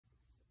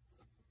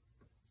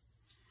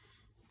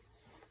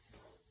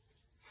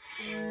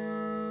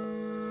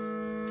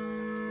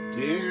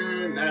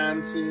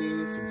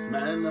fancy, since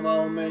men have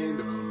all made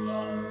their own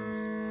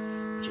laws,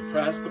 which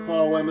oppress the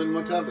poor women,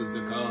 whatever's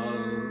the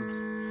cause.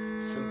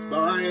 Since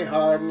by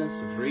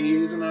hardness of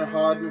reason or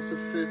hardness of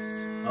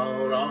fist,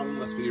 all wrong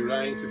must be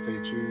right if they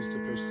choose to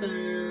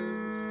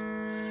persist,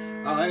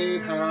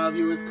 I'd have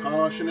you with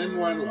caution in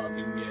wedlock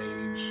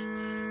engage,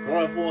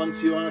 for if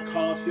once you are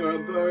caught, you're a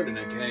bird in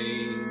a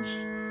cage,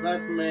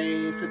 that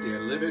may for dear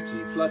liberty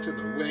flutter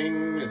the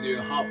wing, as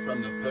you hop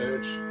from the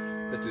perch,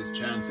 but 'tis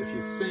chance if you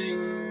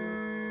sing.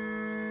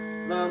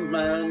 The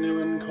man who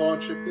in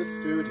courtship is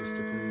studious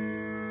to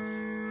please,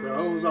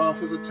 throws off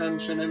his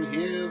attention and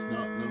hears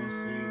not no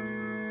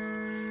seas,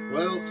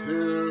 whilst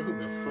her who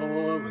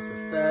before was the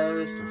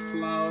fairest of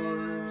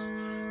flowers,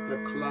 the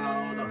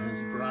cloud on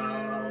his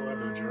brow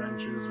ever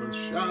drenches with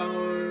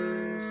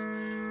showers,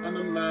 and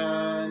the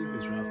man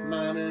whose rough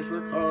manners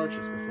were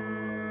courteous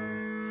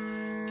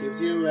before,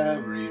 gives you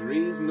every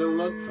reason to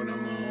look for no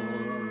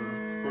more.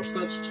 For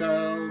such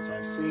churls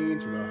I've seen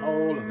through the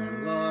whole of their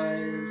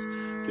lives,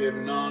 give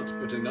naught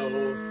but an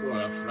oath or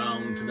a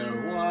frown to their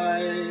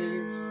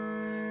wives.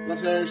 Let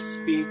her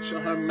speech or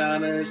her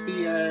manners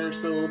be e'er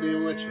so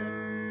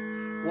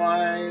bewitching,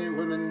 why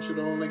women should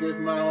only give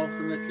mouth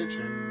in the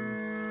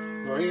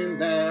kitchen, nor here and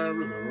there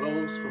with a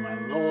roast for my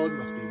lord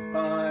must be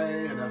by,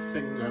 and a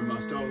finger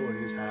must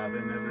always have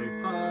in every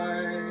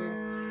pie.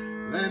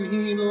 Then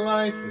he'd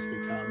lifeless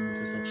become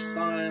to such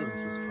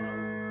silence as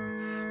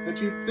prone,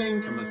 that you'd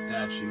think him a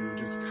statue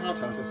just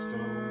cut out of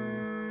stone.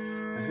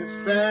 And his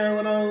fair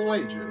one I'll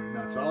wager,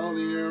 not all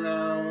the year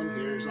round,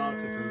 hears aught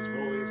of his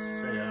voice,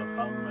 say a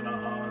hum and a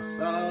haw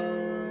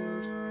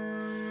sound.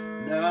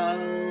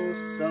 Now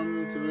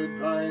some to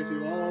advise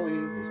you all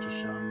evils to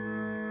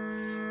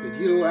shun, bid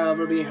you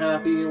ever be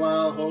happy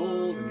while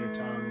holding your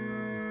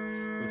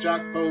tongue. But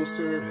Jack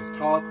Boaster has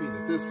taught me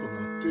that this will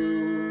not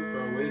do,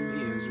 for when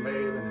he is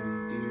railing his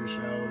dear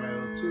shall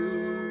rail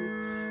too.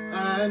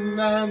 And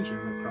Andrew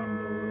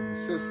McCrumble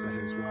insists that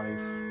his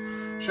wife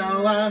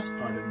shall ask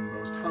pardon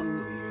most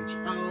humbly each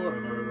hour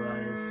of her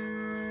life.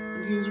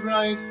 And he's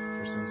right,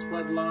 for since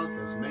wedlock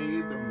has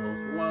made them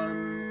both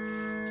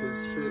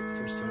 'tis fit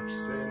for such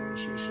sin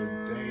she should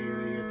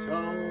daily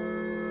atone.